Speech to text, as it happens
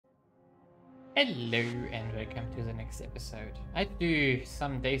Hello and welcome to the next episode. I had to do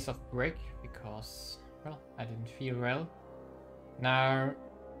some days of break because, well, I didn't feel well. Now,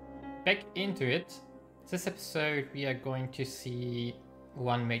 back into it. This episode we are going to see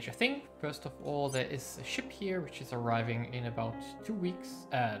one major thing. First of all, there is a ship here which is arriving in about 2 weeks.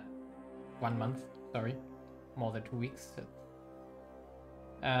 1 month, sorry. More than 2 weeks.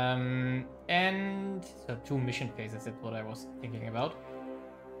 And so 2 mission phases, that's what I was thinking about.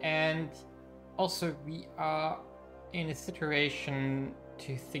 And also, we are in a situation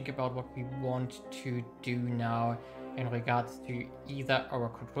to think about what we want to do now in regards to either our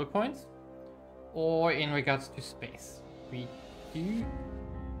control points or in regards to space. We do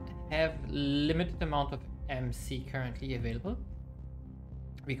have limited amount of MC currently available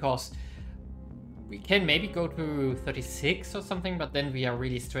because we can maybe go to 36 or something, but then we are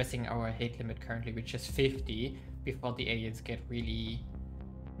really stressing our hate limit currently, which is 50, before the aliens get really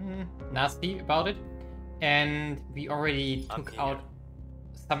nasty about it. And we already took out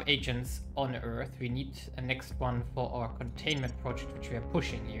some agents on Earth. We need a next one for our containment project, which we are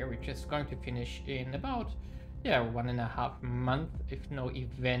pushing here, which is going to finish in about 1.5 months if no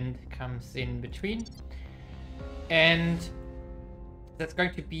event comes in between. And that's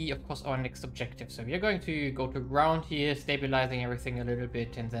going to be, of course, our next objective. So we are going to go to ground here, stabilizing everything a little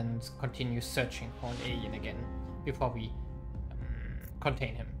bit, and then continue searching for an alien again before we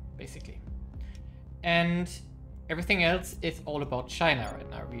contain him, basically. And everything else is all about China right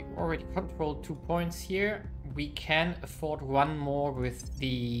now. We already control 2 points here. We can afford one more with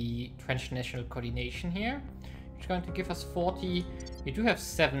the transnational coordination here, which is going to give us 40. We do have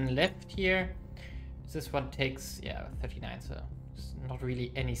 7 left here. This one takes 39, so there's not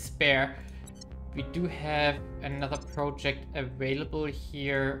really any spare. We do have another project available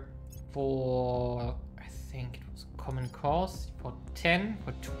here for, I think it was Common Cause, for 10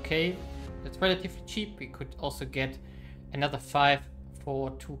 for 2k. That's relatively cheap. We could also get another 5 for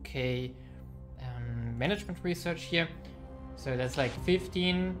 2k management research here. So that's like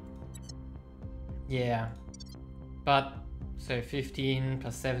 15. Yeah, but so 15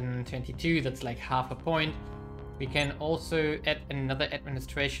 plus 7, 22. That's like half a point. We can also add another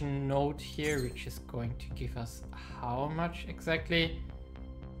administration node here, which is going to give us how much exactly?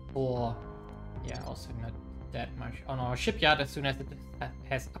 Or also not that much on our shipyard as soon as it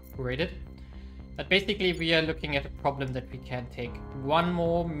has upgraded. But basically we are looking at a problem that we can take one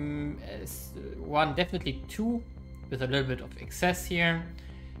more, definitely 2 with a little bit of excess here,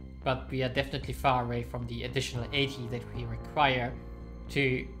 but we are definitely far away from the additional 80 that we require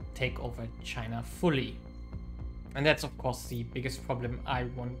to take over China fully. And that's of course the biggest problem I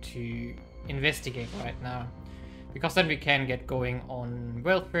want to investigate right now. Because then we can get going on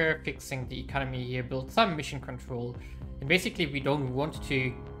welfare, fixing the economy here, build some mission control. And basically we don't want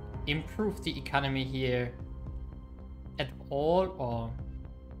to improve the economy here at all or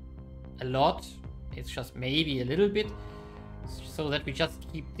a lot. It's just maybe a little bit. So that we just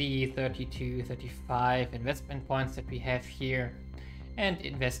keep the 32, 35 investment points that we have here and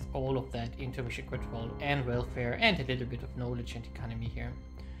invest all of that into mission control and welfare and a little bit of knowledge and economy here.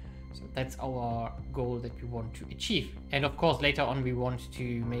 So that's our goal that we want to achieve. And of course, later on, we want to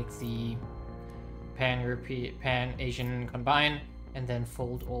make the Pan-European, Pan-Asian combine and then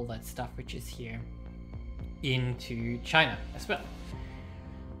fold all that stuff which is here into China as well.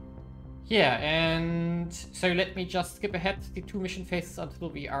 Yeah, and so let me just skip ahead the 2 mission phases until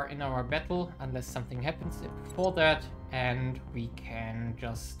we are in our battle, unless something happens before that, and we can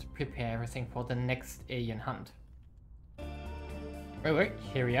just prepare everything for the next alien hunt. Right,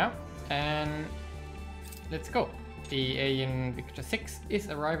 here we are, and let's go. The alien Victor 6 is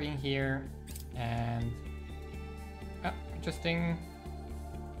arriving here, and interesting.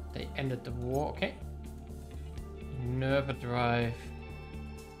 They ended the war, okay. Nerva drive.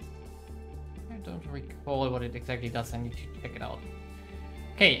 I don't recall what it exactly does, I need to check it out.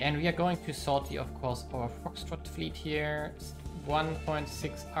 Okay, and we are going to sortie, of course, our Foxtrot fleet here.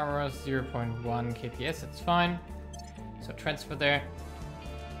 1.6 hours, 0.1 kps, that's fine. So transfer there.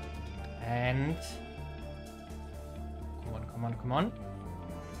 And come on.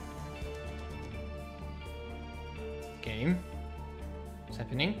 Game. What's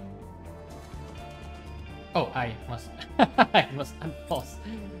happening? Oh, I must I must unpause.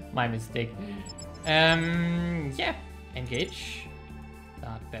 My mistake. Yeah, engage.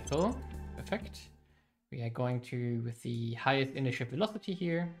 Start battle. Perfect. We are going to with the highest initial velocity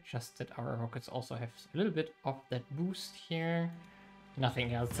here, just that our rockets also have a little bit of that boost here.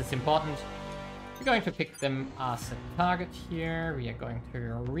 Nothing else is important. We're going to pick them as a target here. We are going to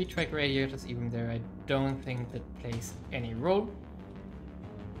retract radiators, even though I don't think that plays any role.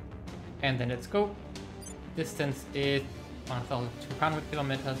 And then let's go. Distance is 1,200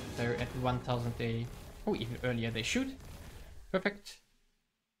 kilometers. So at 1,000 they... Oh, even earlier they shoot. Perfect.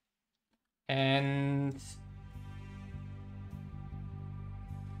 And...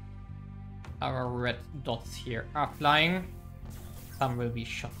 our red dots here are flying. Some will be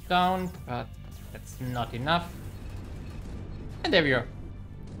shot down, but that's not enough. And there we go.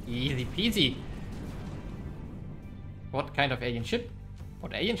 Easy peasy. What kind of alien ship?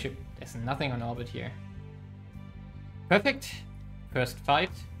 What alien ship? There's nothing on orbit here. Perfect. First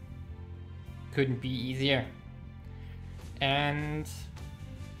fight. Couldn't be easier. And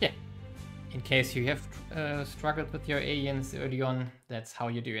yeah, in case you have struggled with your aliens early on, that's how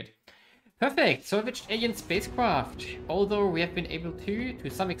you do it. Perfect, salvaged alien spacecraft. Although we have been able to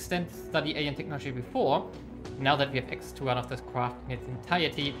some extent, study alien technology before, now that we have access to one of this craft in its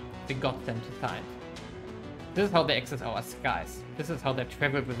entirety, we got them to find. This is how they access our skies. This is how they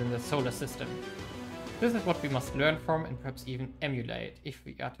travel within the solar system. This is what we must learn from and perhaps even emulate if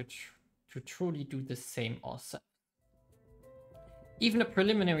we are to truly do the same ourselves. Even a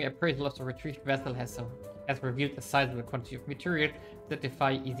preliminary appraisal of the retrieved vessel has revealed a sizable quantity of material that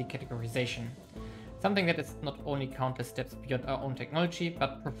defy easy categorization. Something that is not only countless steps beyond our own technology,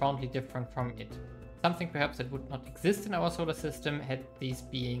 but profoundly different from it. Something perhaps that would not exist in our solar system had these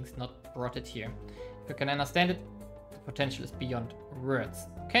beings not brought it here. If you can understand it, the potential is beyond words.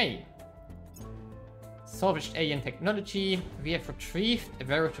 Okay. Salvaged alien technology. We have retrieved a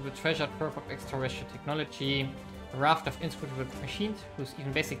veritable treasure trove of extraterrestrial technology. A raft of inscrutable machines whose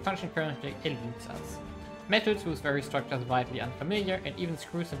even basic function currently eludes us. Metals whose very structure is widely unfamiliar, and even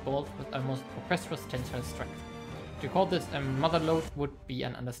screws and bolts with almost preposterous tensile strength. To call this a motherlode would be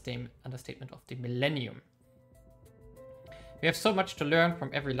an understatement of the millennium. We have so much to learn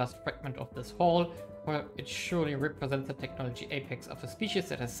from every last fragment of this haul, for it surely represents the technology apex of a species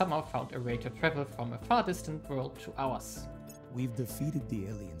that has somehow found a way to travel from a far distant world to ours. We've defeated the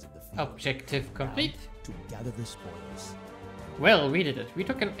aliens of the field. Objective complete. Now to gather the spoils. Well, we did it. We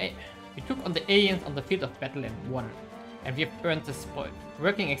took on the aliens on the field of battle and won. And we have earned the spoil.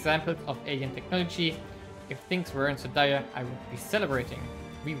 Working examples of alien technology. If things weren't so dire, I would be celebrating.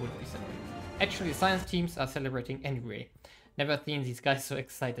 We would be celebrating. Actually, science teams are celebrating anyway. Never seen these guys so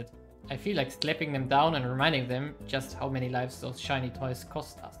excited. I feel like slapping them down and reminding them just how many lives those shiny toys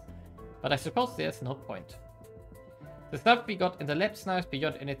cost us. But I suppose there's no point. The stuff we got in the labs now is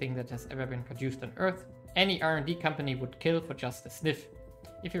beyond anything that has ever been produced on Earth. Any R&D company would kill for just a sniff.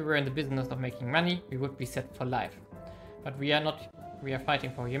 If we were in the business of making money, we would be set for life. But we are not. We are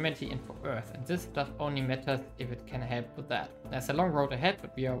fighting for humanity and for Earth, and this stuff only matters if it can help with that. There's a long road ahead,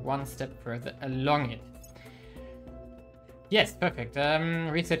 but we are one step further along it. Yes, perfect.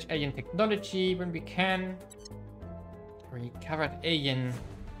 Research alien technology when we can. Recovered alien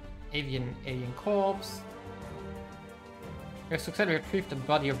corpse. We have successfully retrieved the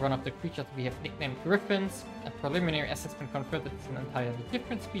body of one of the creatures we have nicknamed Griffins. A preliminary assessment confirmed that it's an entirely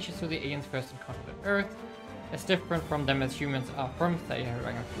different species to the aliens first encountered on Earth, as different from them as humans are from the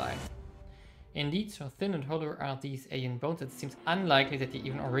dragonfly. Indeed, so thin and hollow are these alien bones, it seems unlikely that they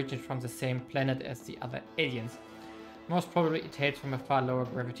even originated from the same planet as the other aliens. Most probably it hails from a far lower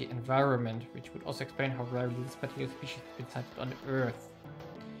gravity environment, which would also explain how rarely this particular species has been sighted on Earth.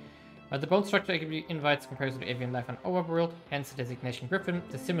 But the bone structure actually invites comparison to avian life on our world, hence the designation Griffin.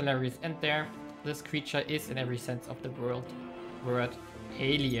 The similarities end there. This creature is, in every sense of the word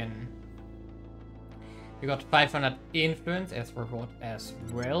alien. We got 500 influence as reward as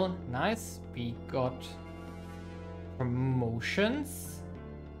well. Nice. We got promotions.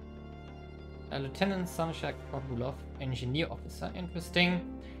 Lieutenant Sanshak Kabulov, engineer officer.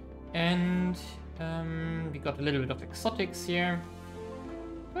 Interesting. And we got a little bit of exotics here.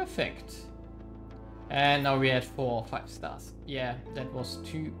 Perfect. And now we're at 4 or 5 stars. Yeah, that was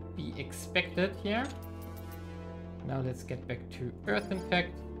to be expected here. Now let's get back to Earth, in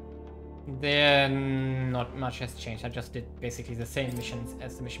fact. Then not much has changed. I just did basically the same missions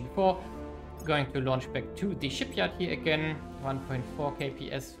as the mission before. Going to launch back to the shipyard here again. 1.4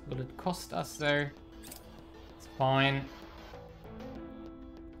 kps will it cost us there? It's fine.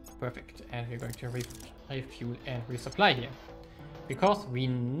 Perfect. And we're going to refuel and resupply here. Because we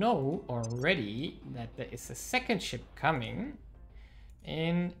know already that there is a second ship coming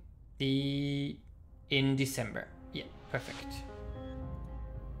in December. Yeah, perfect.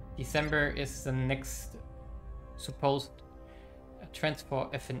 December is the next supposed transfer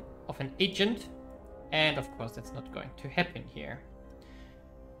of an agent, and of course that's not going to happen here.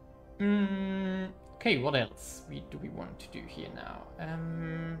 Okay, what else do we want to do here now?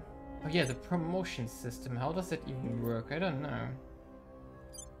 Oh yeah, the promotion system. How does that even work? I don't know.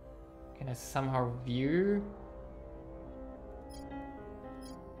 Can I somehow view?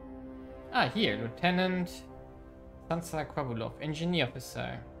 Ah, here, Lieutenant Sansa Kwabulov, Engineer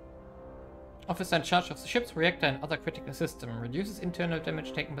Officer. Officer in charge of the ship's reactor and other critical system. Reduces internal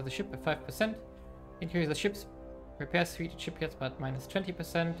damage taken by the ship by 5%. Increases the ship's repair speed at shipyards by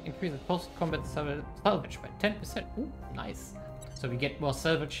 -20%. Increases post-combat salvage by 10%. Ooh, nice. So we get more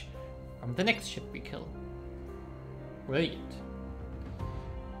salvage from the next ship we kill. Brilliant.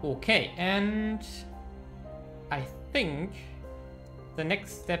 Okay, and I think the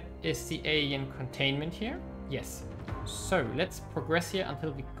next step is the alien containment here. Yes. So let's progress here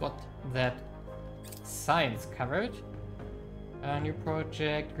until we got that science covered. New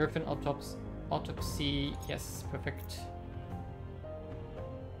project, Griffin autopsy. Yes, perfect.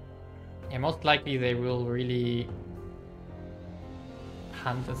 Yeah, most likely they will really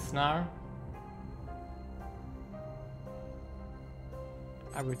hunt us now.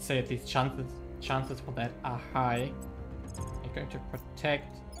 I would say at least chances for that are high. You're going to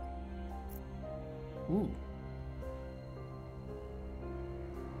protect. Ooh.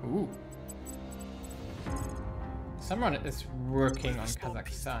 Ooh. Someone is working on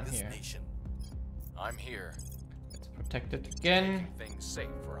Kazakhstan here. I'm here. Let's protect it again. Things safe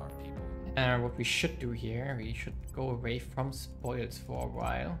for our people. And what we should do here, we should go away from spoils for a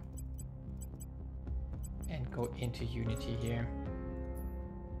while. And go into Unity here.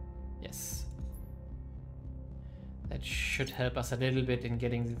 Yes. That should help us a little bit in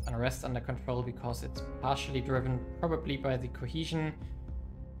getting the unrest under control, because it's partially driven probably by the cohesion.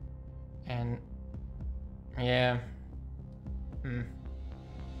 And yeah.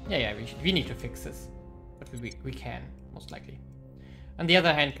 Yeah, we need to fix this. But we can, most likely. On the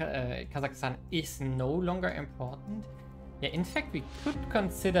other hand, Kazakhstan is no longer important. Yeah, in fact, we could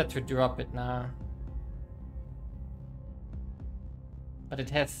consider to drop it now. But it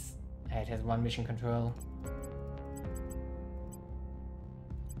has one mission control.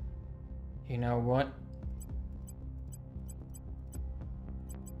 You know what?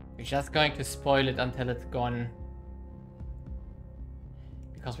 We're just going to spoil it until it's gone.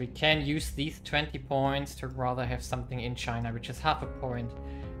 Because we can use these 20 points to rather have something in China, which is half a point.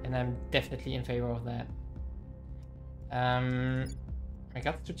 And I'm definitely in favor of that.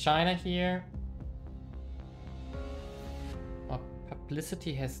 Regards to China here. Our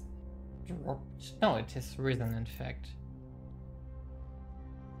publicity has dropped. No, it has risen, in fact.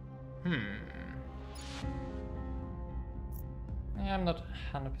 Yeah, I'm not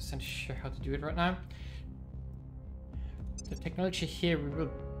 100% sure how to do it right now. The technology here we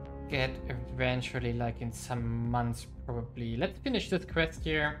will get eventually, like in some months probably. Let's finish this quest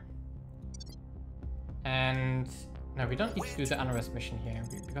here. And no, we don't need to do the unrest mission here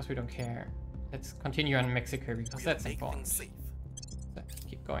because we don't care. Let's continue on Mexico because that's important. So let's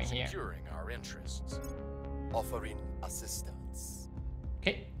keep going here. Securing our interests. Offering assistance.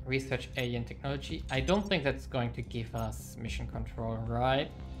 Okay, research alien technology. I don't think that's going to give us mission control, right?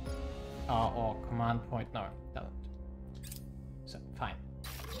 Or command point. No, it doesn't. So, fine.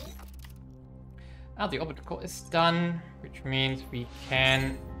 The orbit core is done, which means we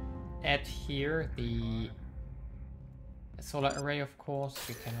can add here the solar array, of course.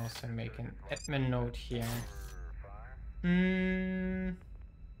 We can also make an admin node here.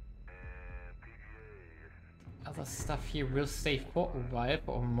 Other stuff here will stay for a while,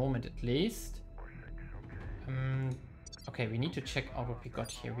 for a moment at least. Okay, we need to check out what we got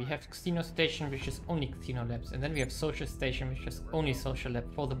here. We have Xeno Station, which is only Xeno Labs, and then we have Social Station, which is only Social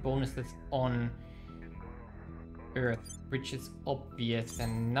Lab for the bonuses on Earth, which is obvious.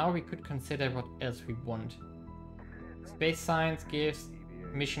 And now we could consider what else we want. Space Science gives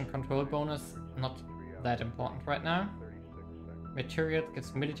mission control bonus, not that important right now. Material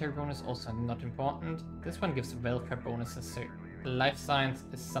gives military bonus, also not important. This one gives welfare bonuses, so life science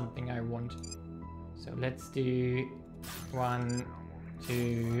is something I want. So let's do 1,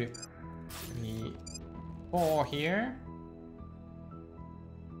 2, 3, 4 here.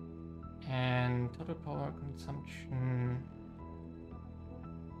 And total power consumption.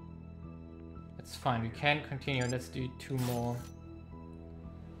 That's fine, we can continue. Let's do 2 more.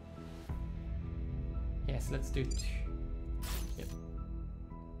 Yes, let's do 2. Yep.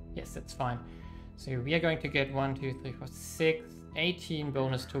 Yes, that's fine. So we are going to get 1, 2, 3, 4, 6, 18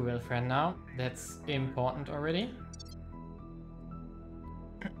 bonus to welfare now. That's important already.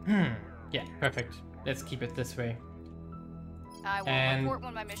 Yeah, perfect. Let's keep it this way. I will report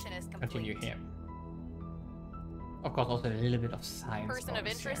when my mission is complete. Continue here. Of course, also a little bit of science. Person of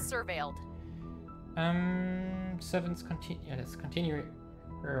interest surveilled. Servants continue. Yeah, let's continue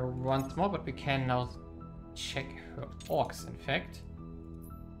her once more, but we can now check her orcs, in fact.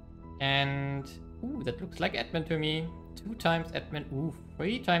 And ooh, that looks like admin to me. 2 times admin. Ooh,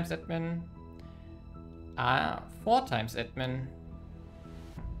 3 times admin. 4 times admin.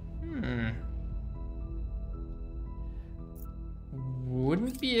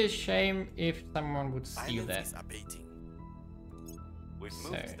 Wouldn't be a shame if someone would steal that. Violence is abating. We've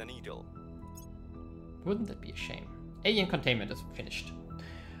So- moved the needle. Wouldn't that be a shame? Alien containment is finished.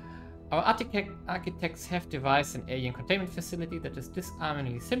 Our architects have devised an alien containment facility that is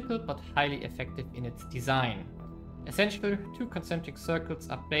disarmingly simple but highly effective in its design. Essentially, 2 concentric circles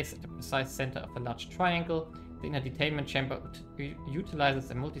are placed at the precise center of a large triangle. The inner detainment chamber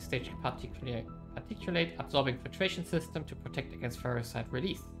utilizes a multi-stage particulate absorbing filtration system to protect against parasite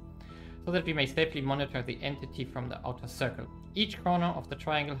release, so that we may safely monitor the entity from the outer circle. Each corner of the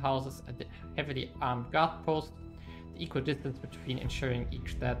triangle houses a heavily armed guard post. The equal distance between ensuring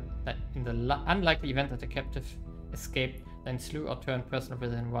each that in the unlikely event that the captive escape, then slew or turn person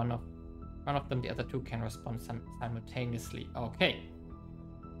within one of them, the other 2 can respond simultaneously. Okay.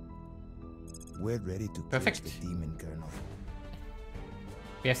 We're ready to Perfect. catch the demon kernel.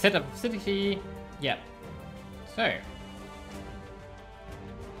 We have set up a facility. Yeah. So.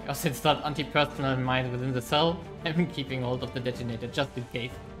 We also installed anti-personnel mine within the cell. I'm keeping hold of the detonator just in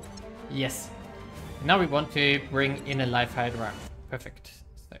case. Yes. Now we want to bring in a live Hydra. Perfect.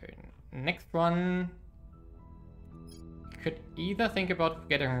 So next one. Could either think about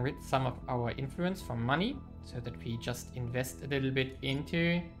getting rid of some of our influence from money, so that we just invest a little bit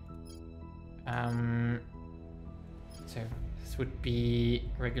into so this would be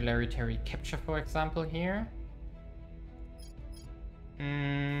regulatory capture, for example, here.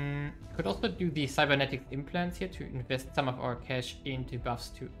 Could also do the cybernetic implants here to invest some of our cash into buffs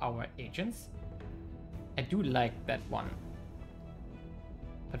to our agents. I do like that one.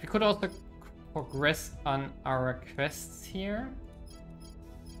 But we could also progress on our quests here.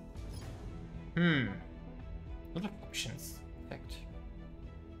 A lot of options, in fact.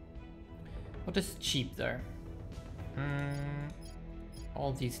 What is cheap though?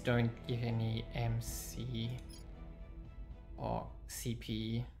 All these don't give any MC or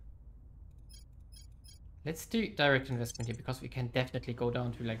CP. Let's do direct investment here, because we can definitely go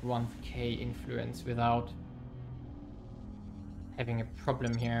down to like 1k influence without having a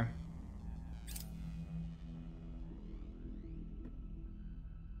problem here.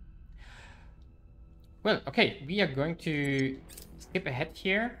 Well, okay, we are going to skip ahead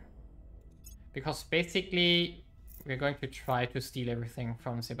here, because basically we're going to try to steal everything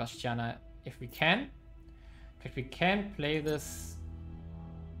from Sebastiana if we can. But we can play this...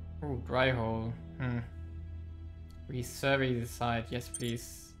 Ooh, dry hole. Resurvey the site, yes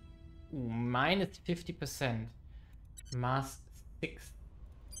please. Ooh, minus 50%. Mass 6.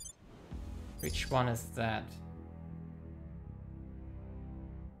 Which one is that?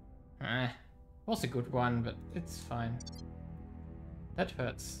 Was a good one, but it's fine. That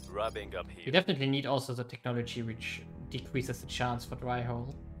hurts. Rubbing up We here. definitely need also the technology which decreases the chance for dry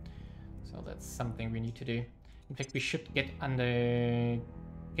hole. So that's something we need to do. In fact, we should get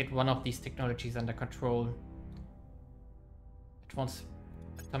one of these technologies under control. Advanced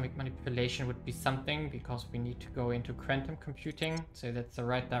atomic manipulation would be something, because we need to go into quantum computing. So that's the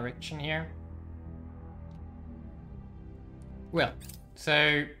right direction here. Well,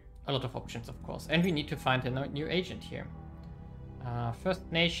 so a lot of options, of course. And we need to find a new agent here.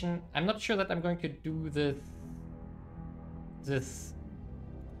 First Nation. I'm not sure that I'm going to do this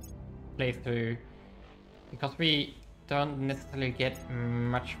playthrough, because we don't necessarily get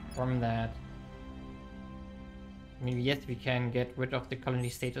much from that. I mean, yes, we can get rid of the colony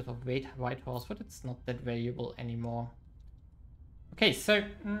status of Whitehorse, but it's not that valuable anymore. Okay, so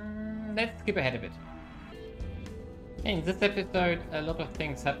let's skip ahead a bit. In this episode, a lot of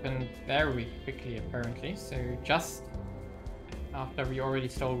things happened very quickly, apparently. So just after we already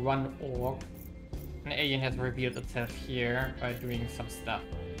stole one orb, an alien has revealed itself here by doing some stuff.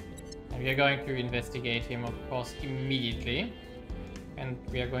 And we are going to investigate him, of course, immediately. And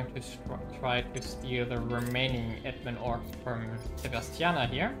we are going to try to steal the remaining admin orcs from Sebastiana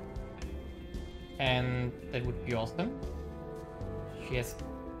here. And that would be awesome.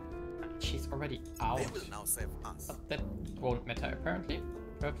 She's already out. They will now save us. But that won't matter, apparently.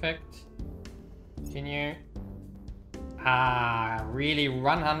 Perfect. Continue. Really?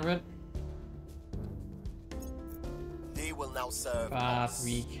 100? They will now serve But us.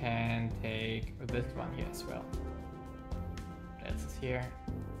 we can take this one here as well. What else is here?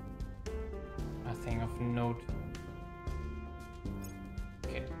 Nothing of note.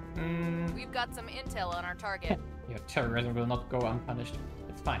 Okay. We've got some intel on our target. Your terrorism will not go unpunished.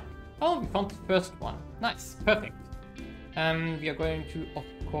 It's fine. Oh, we found the first one. Nice. Perfect. We are going to, of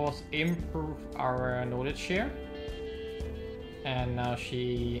course, improve our knowledge share. And now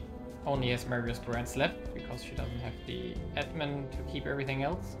she only has Marius grants left because she doesn't have the admin to keep everything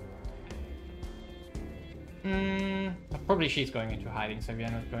else. But probably she's going into hiding, so we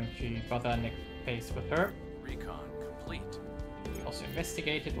are not going to bother next phase with her. Recon complete. We also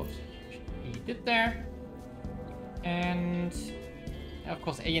investigated what he did there. And of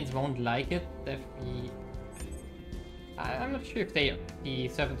course, aliens won't like it that we... I'm not sure if the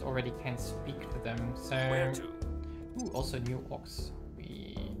servants already can speak to them, so... Where to? Ooh, also new orcs.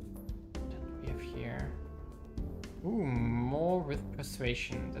 What do we have here? Ooh, more with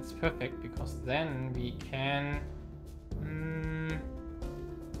persuasion. That's perfect, because then we can...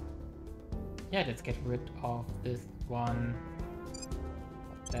 yeah, let's get rid of this one.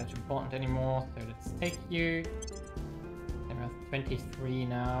 Not that important anymore, so let's take you. There are 23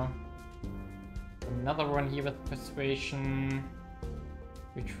 now. Another one here with persuasion,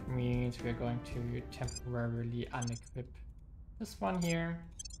 which means we're going to temporarily unequip this one here.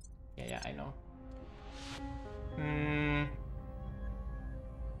 Yeah, I know.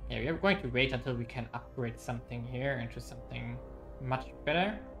 Yeah, we are going to wait until we can upgrade something here into something much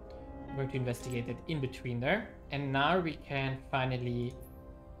better. I'm going to investigate it in between there. And now we can finally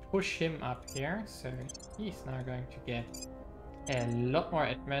push him up here. So he's now going to get a lot more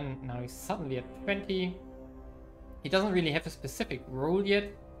admin. Now he's suddenly at 20. He doesn't really have a specific role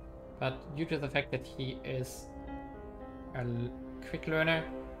yet, but due to the fact that he is a quick learner,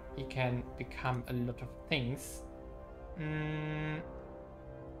 he can become a lot of things. Yeah,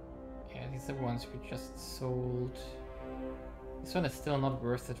 these are the ones we just sold. This one is still not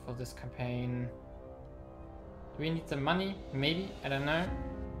worth it for this campaign. Do we need the money? Maybe, I don't know.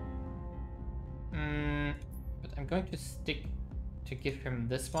 But I'm going to stick to give him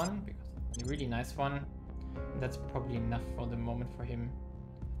this one because it's a really nice one. And that's probably enough for the moment for him.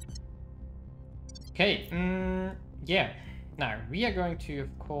 Okay, yeah. Now we are going to,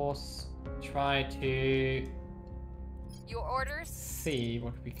 of course, try to Your orders? see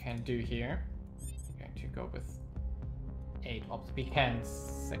what we can do here. We're going to go with 8 ops. We can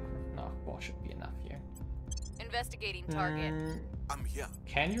sacrifice. No, 4 should be enough here. Investigating target. I'm here.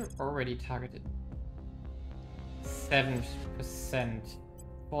 Can you already target it? 7%.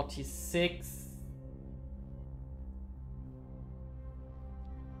 46.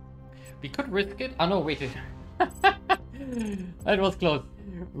 We could risk it. Oh no, wait. That was close.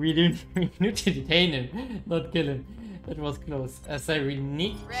 We need to detain him, not kill him. That was close. So we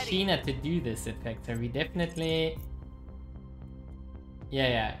need Sheena to do this, in fact. So we definitely...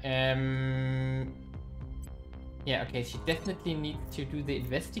 Yeah. Yeah, okay, she definitely needs to do the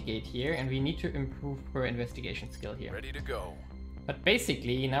investigate here, and we need to improve her investigation skill here. Ready to go. But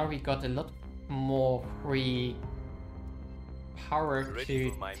basically, now we got a lot more free power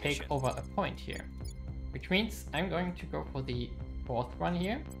to take over a point here. Which means I'm going to go for the 4th one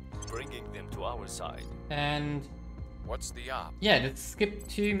here. Bringing them to our side. And... What's the op? yeah, let's skip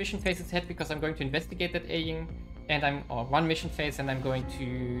 2 mission phases ahead because I'm going to investigate that alien. And or 1 mission phase, and I'm going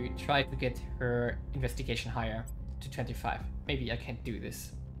to try to get her investigation higher to 25. Maybe I can do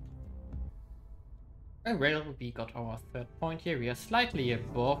this. Oh, well, we got our 3rd point here. We are slightly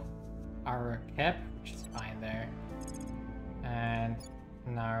above our cap, which is fine there. And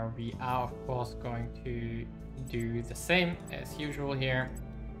now we are, of course, going to do the same as usual here.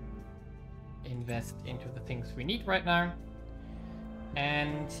 Invest into the things we need right now.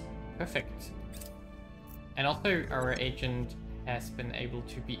 And perfect. And also our agent has been able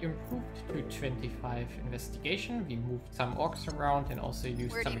to be improved to 25 investigation. We moved some orcs around and also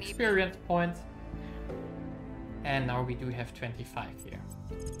used some experience points. And now we do have 25 here.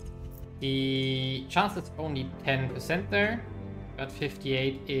 The chance is only 10% there, but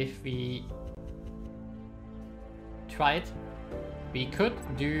 58 if we try it. We could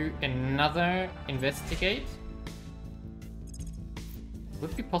do another investigate.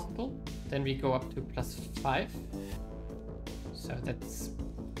 Would be possible. Then we go up to +5. So that's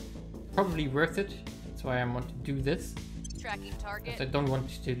probably worth it. That's why I want to do this. Tracking target. Because I don't want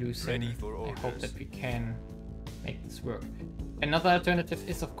to lose him. I hope that we can make this work. Another alternative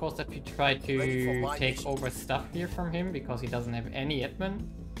is, of course, that we try to take over stuff here from him because he doesn't have any admin.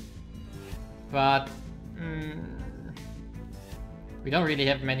 But we don't really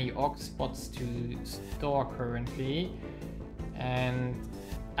have many orc spots to store currently. And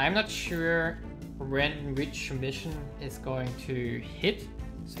I'm not sure when which mission is going to hit.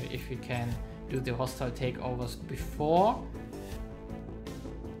 So if we can do the hostile takeovers before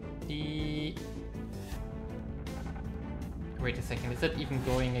the... Wait a second, is that even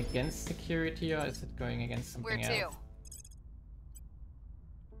going against security or is it going against something else?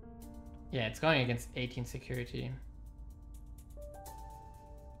 Yeah, it's going against 18 security.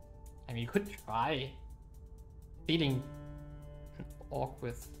 I mean, you could try stealing an orc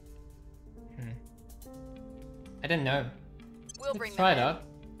with... I don't know. We'll bring Let's try it them in. out.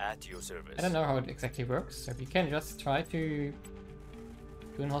 At your service. I don't know how it exactly works, so we can just try to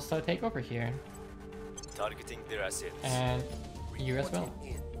do an hostile takeover here. Targeting their assets. And you as well.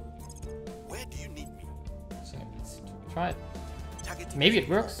 Reporting in. Where do you need me? So let's try it. Targeting Maybe it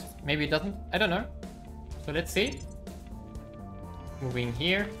support. works, maybe it doesn't. I don't know. So let's see. Moving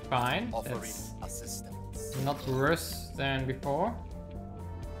here, fine. Offering That's assistance. not worse than before.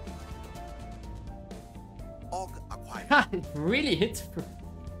 Org acquired. Ha! It really hits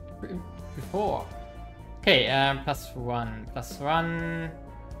before. Okay, +1, +1,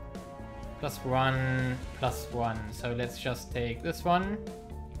 +1, +1. So let's just take this one.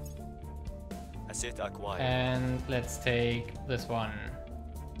 Asset acquired. And let's take this one.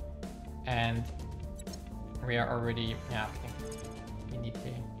 And we are already... Yeah, okay. We need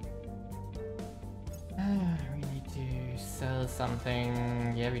to sell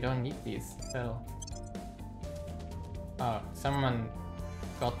something. Yeah, we don't need these. Sell. Oh, someone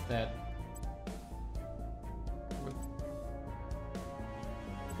got that.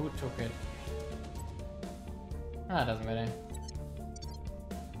 Who took it? Ah, doesn't matter.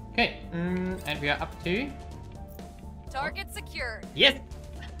 Okay, and we are up to... Target secured. Yes!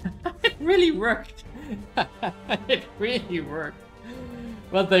 It really worked! It really worked.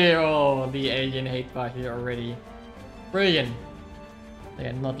 But they... Oh, the alien hate bar here already. Brilliant. They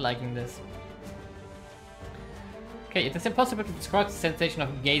are not liking this. Okay, it is impossible to describe the sensation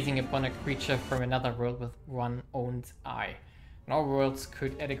of gazing upon a creature from another world with one's own eye. No words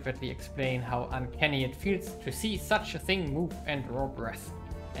could adequately explain how uncanny it feels to see such a thing move and draw breath,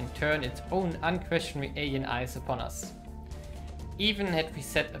 and turn its own unquestioning alien eyes upon us. Even had we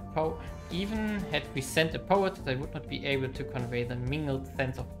sent a poet, they would not be able to convey the mingled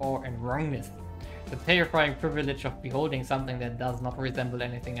sense of awe and wrongness, the terrifying privilege of beholding something that does not resemble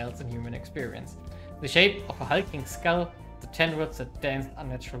anything else in human experience. The shape of a hulking skull, the tendrils that danced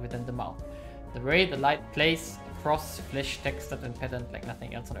unnatural within the mouth, the way the light plays across flesh textured and patterned like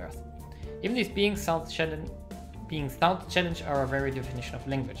nothing else on earth. Even these beings sound challenge our very definition of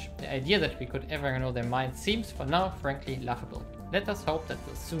language. The idea that we could ever know their minds seems, for now, frankly laughable. Let us hope that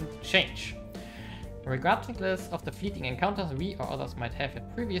will soon change. Regardless of the fleeting encounters we or others might have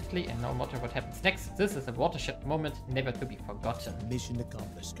had previously, and no matter what happens next, this is a watershed moment never to be forgotten. Mission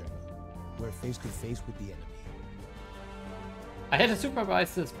accomplished, Colonel. We're face to face with the enemy. I had to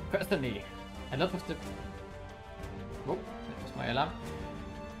supervise this personally. A lot of the... Oh, that was my alarm.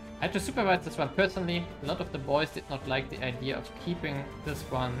 I had to supervise this one personally. A lot of the boys did not like the idea of keeping this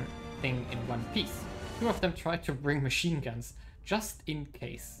one thing in one piece. Two of them tried to bring machine guns, just in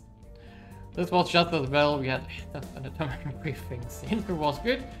case. This was just as well. We had anatomical briefings. The info was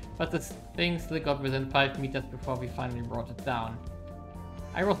good, but the thing still got within 5 meters before we finally brought it down.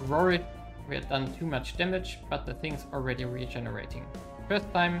 I was worried we had done too much damage, but the thing's already regenerating.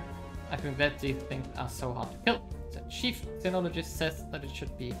 First time, I've been glad these things are so hard to kill. The chief xenologist says that it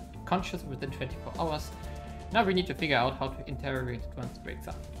should be conscious within 24 hours. Now we need to figure out how to interrogate it once it wakes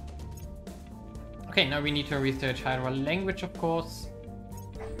up. Okay, now we need to research Hydra language, of course.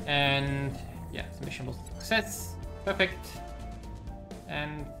 And yeah, the mission was a success. Perfect.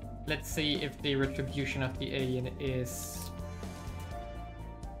 And let's see if the retribution of the alien is...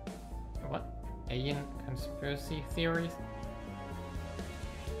 What? Alien conspiracy theories?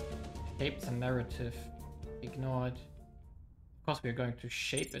 Shapes a narrative. Ignored. Of course we're going to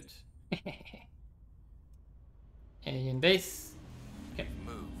shape it. Alien base. Okay.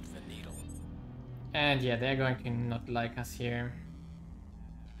 Moved the needle. And yeah, they're going to not like us here.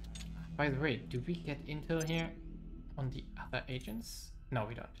 By the way, do we get intel here on the other agents? No,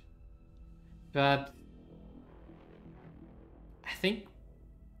 we don't. But I think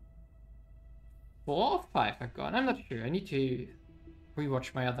 4 or 5 are gone. I'm not sure. I need to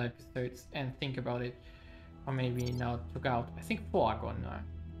rewatch my other episodes and think about it. How many we now took out. I think 4 are gone now.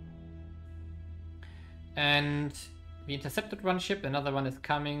 And we intercepted one ship, another one is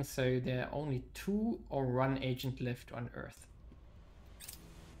coming, so there are only 2 or 1 agent left on Earth.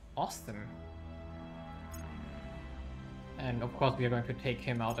 Awesome. And of course we are going to take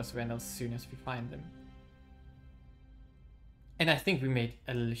him out as well as soon as we find him. And I think we made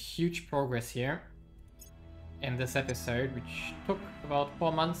a huge progress here in this episode, which took about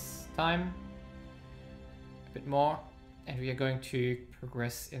 4 months time. A bit more. And we are going to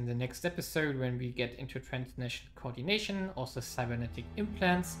progress in the next episode when we get into transnational coordination, also cybernetic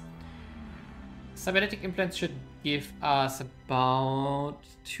implants. Cybernetic implants should give us about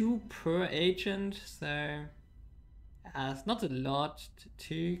 2 per agent, so it's not a lot.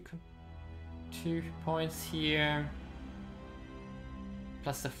 2 points here,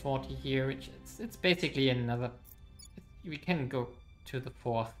 plus the 40 here, which it's basically another. We can go to the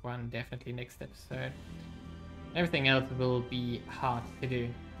 4th one definitely next episode. Everything else will be hard to do,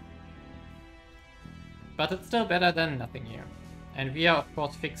 but it's still better than nothing here. And we are of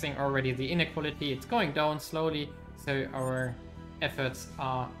course fixing already the inequality. It's going down slowly, so our efforts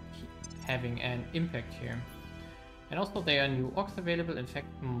are having an impact here. And also there are new orcs available, in fact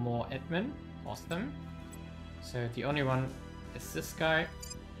more admin. Awesome. So the only one is this guy.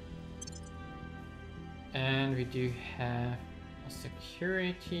 And we do have a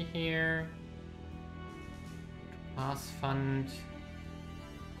security here. Pass fund.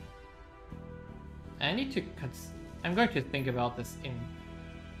 I need to I'm going to think about this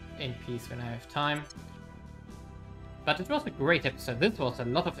in peace when I have time. But it was a great episode. This was a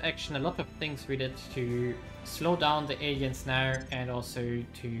lot of action, a lot of things we did to slow down the aliens now and also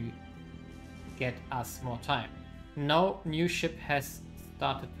to get us more time. No new ship has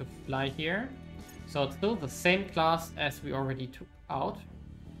started to fly here. So it's still the same class as we already took out.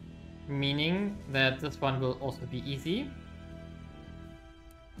 Meaning that this one will also be easy.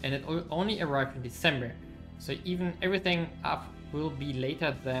 And it will only arrive in December. So even everything up will be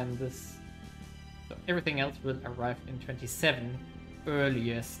later than this. So everything else will arrive in 27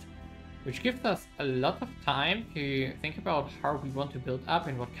 earliest, which gives us a lot of time to think about how we want to build up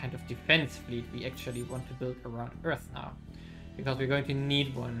and what kind of defense fleet we actually want to build around Earth now, because we're going to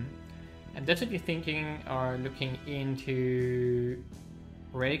need one. I'm definitely thinking or looking into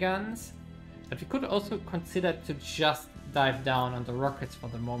ray guns, but we could also consider to just dive down on the rockets for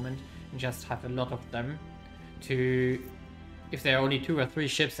the moment and just have a lot of them. To, if there are only 2 or 3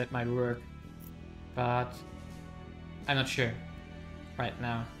 ships, that might work, but I'm not sure right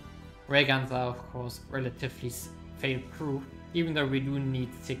now. Ray guns are of course relatively fail-proof, even though we do need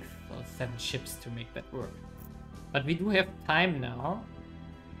 6 or 7 ships to make that work. But we do have time now,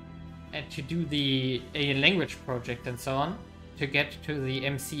 and to do the alien language project and so on, to get to the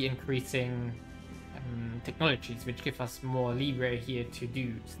MC increasing technologies, which give us more leeway here to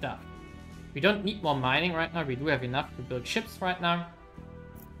do stuff. We don't need more mining right now, we do have enough to build ships right now,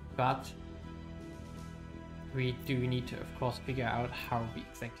 but we do need to of course figure out how we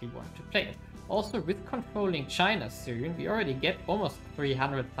exactly want to play it. Also, with controlling China soon, we already get almost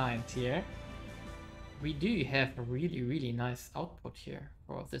 300 science here. We do have a really nice output here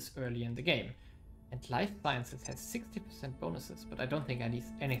for this early in the game. And life sciences has 60% bonuses, but I don't think I need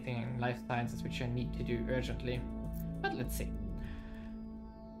anything in life sciences which I need to do urgently. But let's see.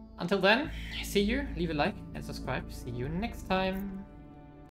 Until then, see you, leave a like and subscribe. See you next time.